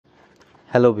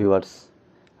Hello viewers,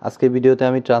 আজকের ভিডিওতে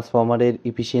আমি ট্রান্সফরমারের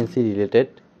ইফিসিয়েন্সি রিলেটেড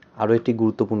আরও একটি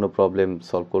গুরুত্বপূর্ণ প্রবলেম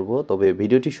সলভ করব। তবে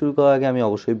ভিডিওটি শুরু করার আগে আমি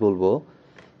অবশ্যই বলবো,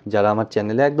 যারা আমার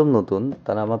চ্যানেলে একদম নতুন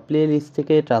তারা আমার প্লে লিস্ট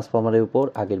থেকে ট্রান্সফরমারের উপর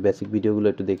আগের বেসিক ভিডিওগুলো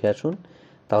একটু দেখে আসুন,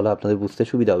 তাহলে আপনাদের বুঝতে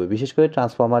সুবিধা হবে। বিশেষ করে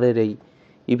ট্রান্সফরমারের এই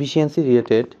ইফিসিয়েন্সি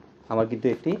রিলেটেড আমার কিন্তু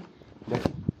একটি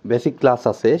বেসিক ক্লাস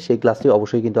আছে, সেই ক্লাসটি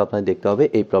অবশ্যই কিন্তু আপনাদের দেখতে হবে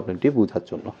এই প্রবলেমটি বোঝার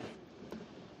জন্য।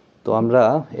 তো আমরা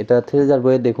এটা থেরাজার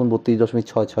বইয়ে দেখুন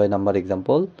 32.66 নাম্বার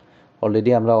এক্সাম্পল।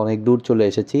 অলরেডি আমরা অনেক দূর চলে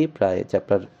এসেছি, প্রায়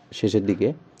চ্যাপ্টার শেষের দিকে।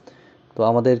 তো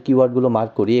আমাদের কিওয়ার্ডগুলো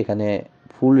মার্ক করি। এখানে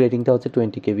ফুল রেটিংটা হচ্ছে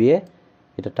 20 kVA,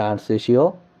 এটা টার্নস রেশিও,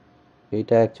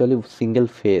 এটা অ্যাকচুয়ালি সিঙ্গেল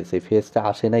ফেজ, এই ফেজটা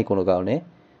আসে নাই কোনো কারণে।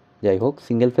 যাই হোক,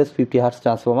 single phase 50 hertz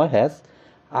transformer has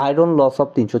iron loss of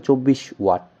 324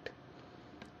 watt.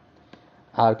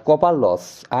 R copper loss,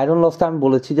 iron লসটা আমি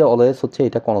বলেছি যে অলওয়েজ হচ্ছে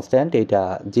এটা কনস্ট্যান্ট, এটা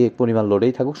যে পরিমাণ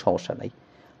লোডেই থাকুক সমস্যা নাই।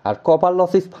 আর copper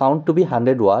loss is found to B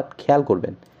 100 watt. খেয়াল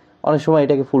করবেন, অনেক সময়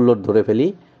এটাকে ফুল লোড ধরে ফেলি,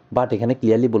 বাট এখানে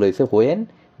ক্লিয়ারলি বলেছে when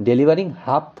delivering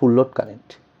half full load current.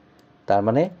 তার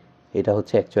মানে এটা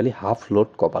হচ্ছে actually half load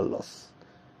copper loss.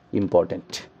 Important,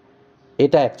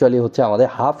 এটা অ্যাকচুয়ালি হচ্ছে আমাদের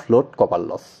হাফ লোড কপার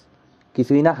লস,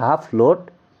 কিছুই না, হাফ লোড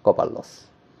কপার লস।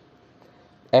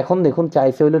 এখন দেখুন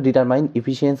চাইছে হলো ডিটারমাইন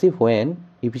ইফিসিয়েন্সি হোয়েন,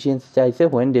 ইফিসিয়েন্সি চাইছে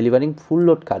when delivering full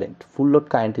load current, full load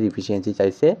কারেন্টের ইফিসিয়েন্সি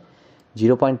চাইছে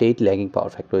 0.8 ল্যাগিং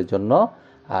পাওয়ার ফ্যাক্টরের জন্য।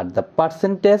 Are the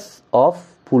percentage of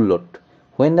full load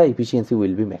when the efficiency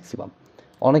will be maximum.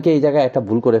 অনেকে এই জায়গায় একটা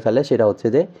ভুল করে ফেলে, সেটা হচ্ছে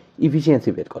যে ইফিসিয়েন্সি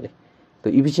বের করে। তো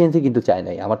ইফিসিয়েন্সি কিন্তু চাই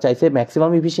নাই, আমার চাইছে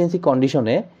ম্যাক্সিমাম ইফিসিয়েন্সি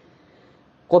কন্ডিশনে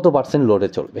কত পার্সেন্ট লোডে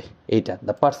চলবে, এইটা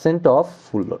the percent of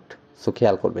full load. So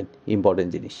খেয়াল করবেন,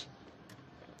 ইম্পর্টেন্ট জিনিস।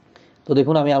 তো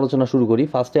দেখুন আমি আলোচনা শুরু করি।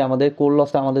 ফার্স্টে আমাদের কোর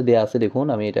লসটা আমাদের দেয়া আছে, দেখুন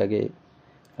আমি এটাকে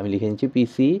লিখে নিচ্ছি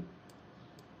পিসি।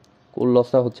 কোর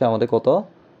লসটা হচ্ছে আমাদের কত,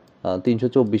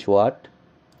 324 ওয়াট।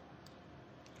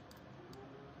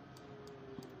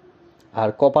 আর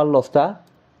কপার লসটা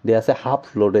দেয়া আছে হাফ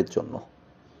লোডের জন্য।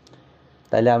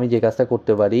 তাইলে আমি যে কাজটা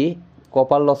করতে পারি,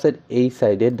 কপার লসের এই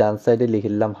সাইডে ডান সাইডে লিখে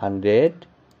দিলাম 100।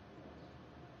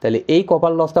 তাহলে এই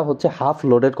কপার লসটা হচ্ছে হাফ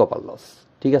লোডের কপার লস,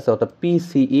 ঠিক আছে, অর্থাৎ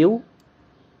পিসিইউ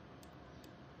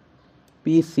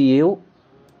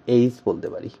এইচ বলতে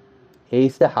পারি।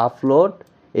 এইচতে হাফ লোড,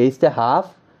 এইচতে হাফ,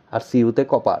 আর সিইউতে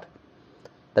কপার।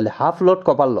 তাহলে হাফ লোড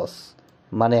কপার লস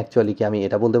মানে অ্যাকচুয়ালি কি আমি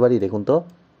এটা বলতে পারি, দেখুন তো,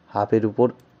 হাফের উপর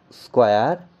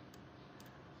square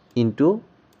into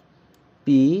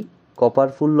P copper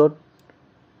full load.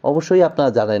 অবশ্যই আপনারা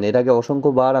জানেন, এর আগে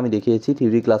অসংখ্যবার আমি দেখিয়েছি,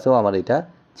 থিওরি ক্লাসেও আমার এটা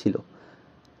ছিল।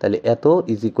 তাহলে এত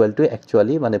ইজ ইকুয়াল টু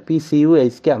অ্যাকচুয়ালি মানে পিসিইউ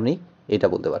এইচকে আমি এটা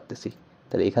বলতে পারতেছি।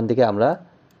 তাহলে এখান থেকে আমরা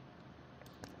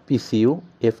পিসিইউ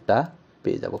এফটা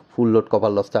পেয়ে যাব, ফুল লোড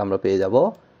কপার লসটা আমরা পেয়ে যাব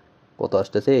কত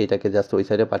আসতেছে, এটাকে জাস্ট ওই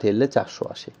সাইডে পাঠিয়ে দিলে 400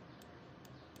 আসে।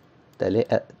 তাহলে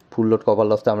ফুল লোড কপার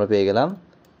লসটা আমরা পেয়ে গেলাম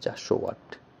 400 ওয়াট।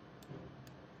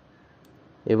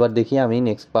 এবার দেখি আমি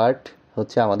নেক্সট পার্ট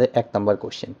হচ্ছে আমাদের 1 নাম্বার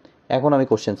কোশ্চেন। এখন আমি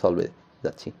কোশ্চেন সলভে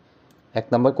যাচ্ছি। 1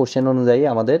 নাম্বার কোশ্চেন অনুযায়ী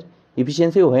আমাদের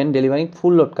efficiency when delivering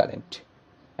full load current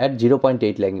at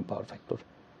 0.8 lagging power factor.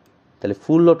 তাহলে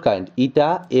ফুল লোড কারেন্ট ইটা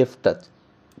এফটা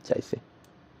চাইছে,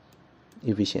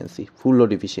 ইফিসিয়েন্সি ফুল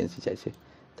লোড ইফিসিয়েন্সি চাইছে।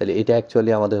 তাহলে এটা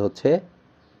অ্যাকচুয়ালি আমাদের হচ্ছে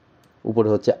উপরে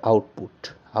হচ্ছে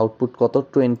আউটপুট কত,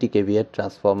 20 kVA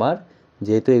ট্রান্সফর্মার।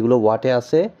 যেহেতু এগুলো ওয়াটে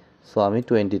আছে, সো আমি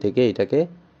 20 থেকে এটাকে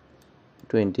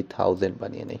 20,000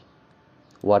 বানিয়ে নেই,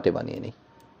 ওয়াটে বানিয়ে নেই।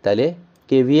 তাহলে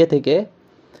কেভিএ থেকে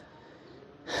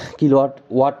কিলোওয়াট,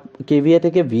 ওয়াট কেভিএ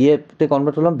থেকে ভিএতে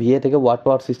কনভার্ট হলাম, ভিএ থেকে ওয়াট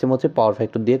পাওয়ার সিস্টেম হচ্ছে পাওয়ার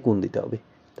ফ্যাক্টর দিয়ে গুণ দিতে হবে।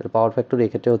 তাহলে পাওয়ার ফ্যাক্টর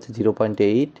এক্ষেত্রে হচ্ছে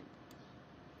 0.8,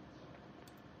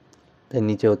 তার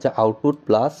নিচে হচ্ছে আউটপুট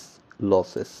প্লাস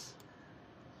লসেস।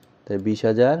 তাহলে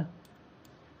 20,000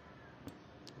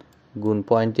 গুণ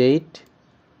 0.8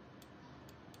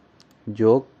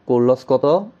 যোগ কোর লস কত,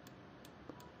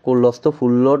 কোর লস তো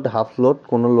ফুল লোড হাফ লোড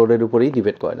কোনো লোডের উপরেই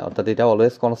ডিপেন্ড করে না, অর্থাৎ এটা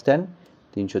অলওয়েজ কনস্ট্যান্ট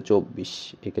 324,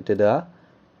 এক্ষেত্রে দেওয়া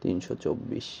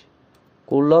 324।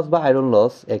 কোর লস বা আয়রন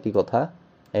লস একই কথা,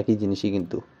 একই জিনিসই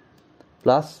কিন্তু,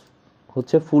 প্লাস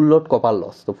হচ্ছে ফুল লোড কপার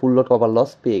লস। তো ফুল লোড কপার লস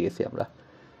পেয়ে গেছি আমরা,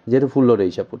 যেহেতু ফুল লোডে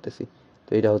হিসাব করতেছি।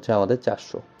 তো এটা হচ্ছে আমাদের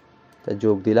 400, তাই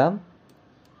যোগ দিলাম,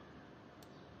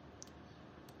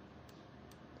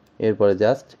 এরপরে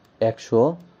জাস্ট 100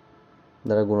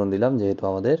 দ্বারা গুণন দিলাম, যেহেতু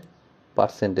আমাদের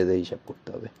পার্সেন্টেজে হিসাব করতে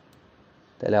হবে।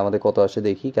 তাহলে আমাদের কত আসে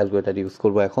দেখি, ক্যালকুলেটার ইউজ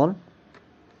করব এখন।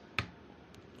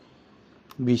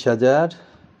 20,000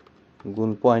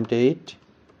 গুণ 0.8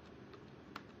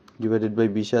 ডিভাইডেড বাই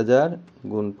 20,000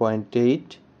 গুণ 0.8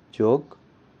 যোগ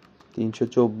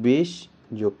 324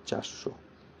 যোগ 400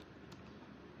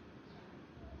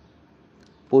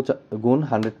 গুণ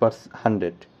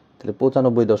 100, তাহলে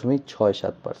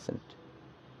 95.67%।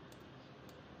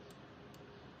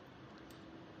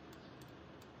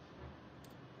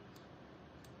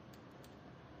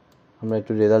 আমরা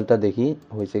একটু রেজাল্টটা দেখি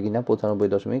হয়েছে কিনা।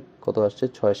 95 কত আসছে,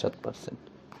 6-7%।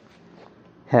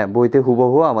 হ্যাঁ, বইতে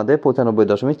হুবহু আমাদের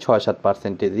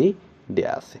 95.67%ই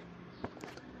দেয়া আছে।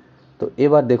 তো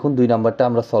এবার দেখুন 2 নাম্বারটা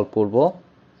আমরা সলভ করব।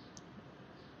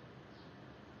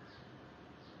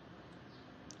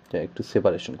 একটু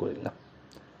সেপারেশন করে নিলাম।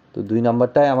 তো 2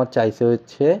 নাম্বারটায় আমার চাইছে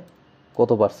হচ্ছে কত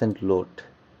পার্সেন্ট লোড,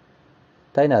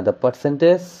 তাই না? The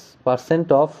percent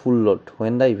of full load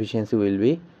when the efficiency will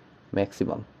be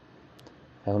maximum.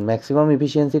 এখন ম্যাক্সিমাম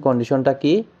ইফিসিয়েন্সি কন্ডিশনটা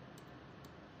কি?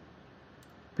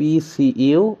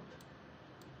 পিসিইউ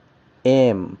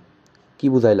এম, কি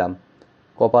বুঝাইলাম?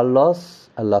 কপার লস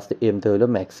আর লাস্টে এমতে হইল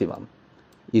ম্যাক্সিমাম,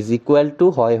 ইজ ইকুয়াল টু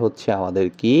হয় হচ্ছে আমাদের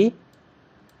কি,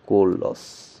 কোর লস।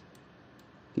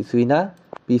 কিছুই না,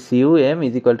 পিসিইউ M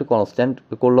is equal to constant,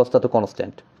 core লসটা তো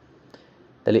কনস্ট্যান্ট,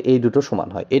 তাহলে এই দুটো সমান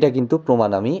হয়। এটা কিন্তু প্রমাণ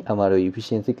আমি আমার ওই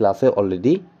ইফিসিয়েন্সি ক্লাসে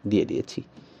অলরেডি দিয়ে দিয়েছি।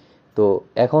 তো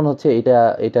এখন হচ্ছে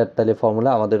এটার তাহলে ফর্মুলা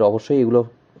আমাদের অবশ্যই এগুলো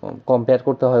কম্পেয়ার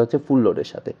করতে হয় হচ্ছে ফুল লোডের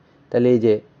সাথে। তাহলে এই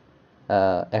যে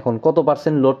এখন কত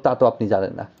পার্সেন্ট লোড তা তো আপনি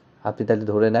জানেন না, আপনি তাহলে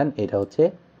ধরে নেন এটা হচ্ছে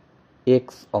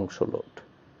এক্স অংশ লোড,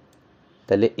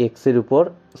 তাহলে এক্সের উপর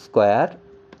square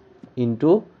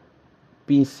into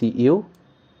পিসিইউ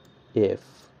F,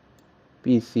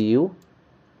 পিসিইউ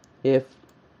F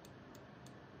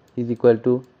is equal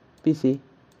to পিসি।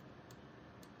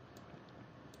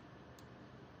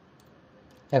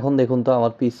 এখন দেখুন তো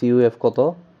আমার পিসিইউ এফ কত?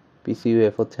 পিসিইউ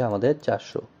এফ হচ্ছে আমাদের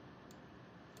 400,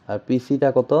 আর পিসিটা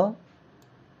কত?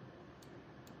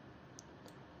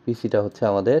 পিসিটা হচ্ছে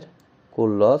আমাদের কোর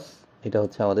লস, এটা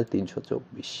হচ্ছে আমাদের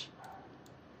 324।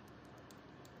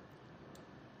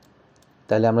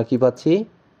 তাহলে আমরা কি পাচ্ছি?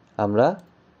 আমরা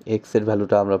এক্স এর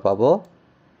ভ্যালুটা আমরা পাবো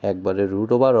একবারে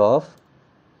root over of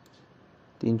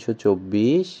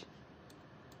 324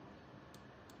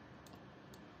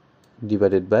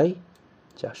 divided by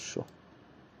 400।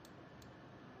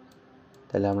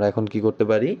 তাহলে আমরা এখন কি করতে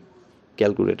পারি?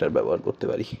 ক্যালকুলেটর ব্যবহার করতে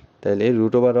পারি। তাহলে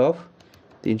রুট ওভার অফ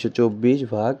 324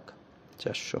 ভাগ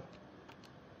 400,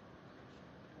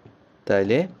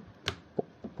 তাইলে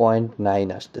 0.9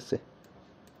 আসতেছে।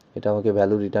 এটা আমাকে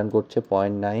ভ্যালু রিটার্ন করছে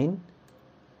 0.9,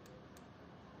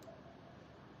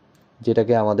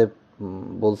 যেটাকে আমাদের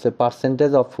বলছে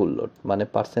পার্সেন্টেজ অফ ফুল লোড, মানে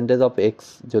পার্সেন্টেজ অফ এক্স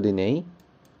যদি নেই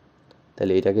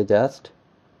তাহলে এটাকে জাস্ট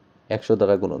 100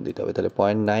 দ্বারা গুণন দিতে হবে। তাহলে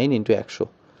 0.9 ইন্টু 100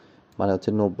 মানে হচ্ছে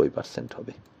 90%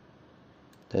 হবে।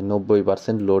 তাই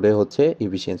 90% লোডে হচ্ছে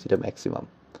ইফিসিয়েন্সিটা ম্যাক্সিমাম।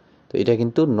 তো এটা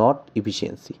কিন্তু নট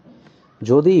ইফিসিয়েন্সি।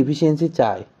 যদি ইফিসিয়েন্সি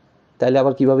চায় তাহলে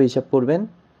আবার কিভাবে হিসাব করবেন?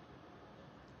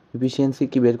 ইফিসিয়েন্সি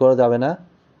কি বের করা যাবে না?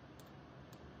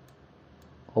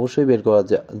 অবশ্যই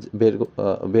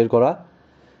বের করা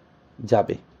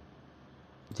যাবে।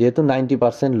 যেহেতু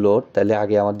 90% লোড, তাহলে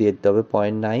আগে আমার দিয়ে দিতে হবে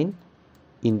 0.9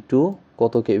 ইন্টু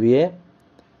কত কেভিএ,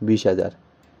 20,000,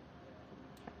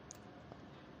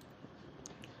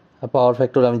 আর পাওয়ার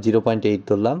ফ্যাক্টর আমি 0.8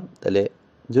 ধরলাম। তাহলে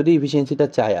যদি ইফিসিয়েন্সিটা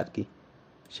চাই আর কি,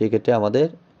 সেই ক্ষেত্রে আমাদের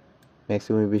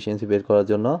ম্যাক্সিমাম ইফিসিয়েন্সি বের করার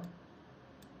জন্য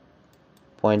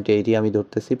 0.8ই আমি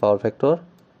ধরতেছি পাওয়ার ফ্যাক্টর।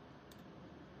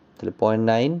 তাহলে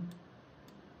 0.9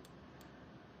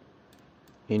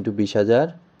 ইন্টু 20,000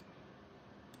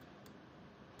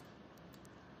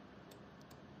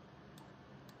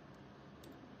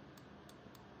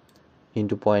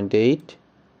 ইন্টু 0.8।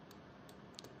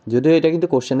 যদিও এটা কিন্তু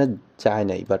কোশ্চেনে চায়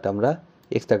নাই, বাট আমরা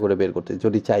এক্সট্রা করে বের করতে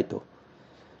যদি চাইতো।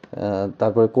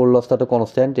 তারপরে কোর লসটা তো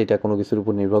কনস্ট্যান্ট, এটা কোনো কিছুর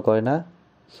উপর নির্ভর করে না।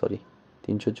 সরি,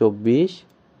 324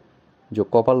 যোগ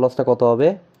কপার লসটা কত হবে?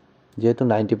 যেহেতু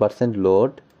 90%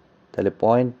 লোড, তাহলে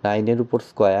 0.9-এর উপর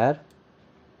square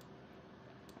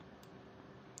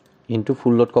into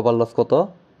full load copper loss কত?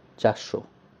 400।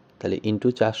 তাহলে ইন্টু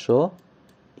 400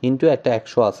 ইন্টু একটা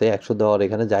 100 আছে, 100 দেওয়ার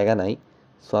এখানে জায়গা নাই,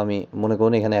 সো আমি মনে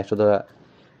করুন এখানে 100 দ্বারা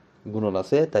গুণন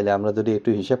আছে। তাহলে আমরা যদি একটু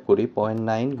হিসাব করি,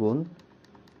 0.9 গুণ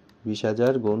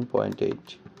 20,000 গুণ 0.8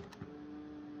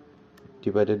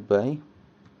 ডিভাইডেড বাই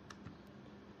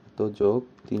তো যোগ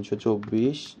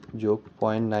 324 যোগ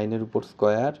 0.9-এর উপর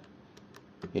স্কোয়ার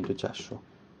ইন্টু 400,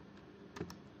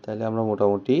 তাহলে আমরা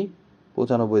মোটামুটি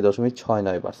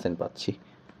 95.69% পাচ্ছি।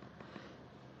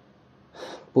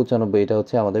 95, এটা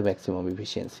হচ্ছে আমাদের ম্যাক্সিমাম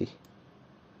ইফিসিয়েন্সি।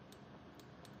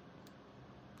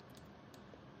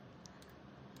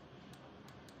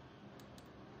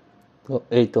 তো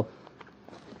এই তো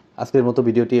আজকের মতো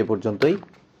ভিডিওটি এ পর্যন্তই।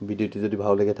 ভিডিওটি যদি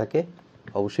ভালো লেগে থাকে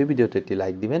অবশ্যই ভিডিওতে একটি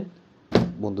লাইক দিবেন,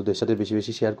 বন্ধুদের সাথে বেশি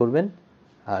বেশি শেয়ার করবেন,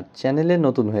 আর চ্যানেলে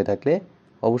নতুন হয়ে থাকলে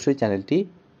অবশ্যই চ্যানেলটি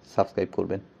সাবস্ক্রাইব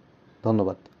করবেন।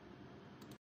 ধন্যবাদ।